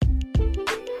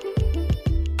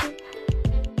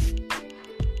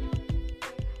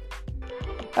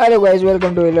Hello guys,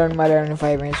 welcome to Learn Malayalam in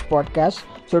 5 Minutes podcast.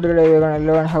 So today we're going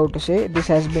to learn how to say this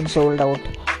has been sold out.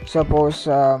 Suppose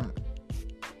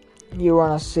you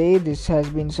want to say this has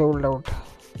been sold out.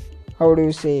 How do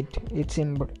you say it? It's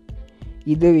simple.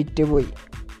 Idu vittu poi.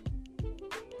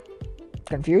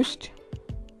 Confused?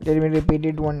 Let me repeat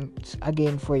it once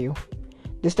again for you.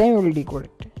 This time we will decode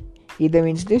it. Idu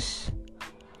means this.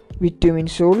 Vittu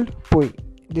means sold. Poi.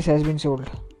 This has been sold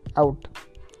out.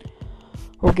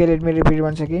 Okay, let me repeat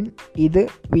once again. Idu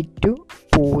vittu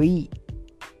poi.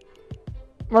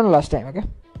 One last time, okay?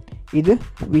 Idu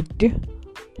vittu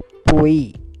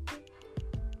poi.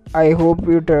 I hope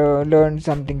you learned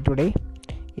something today.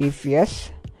 If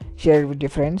yes, share it with your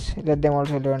friends. Let them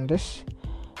also learn this.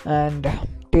 And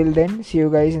till then, see you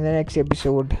guys in the next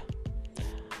episode.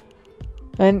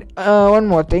 And one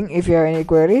more thing, if you have any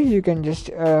queries, you can just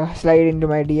slide into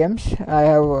my DMs. I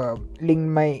have linked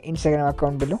my Instagram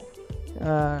account below.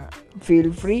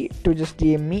 Feel free to just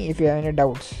DM me if you have any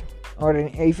doubts, or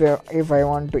if I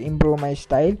want to improve my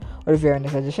style, or if you have any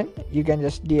suggestion, you can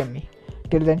just DM me.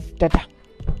 Till then, tata.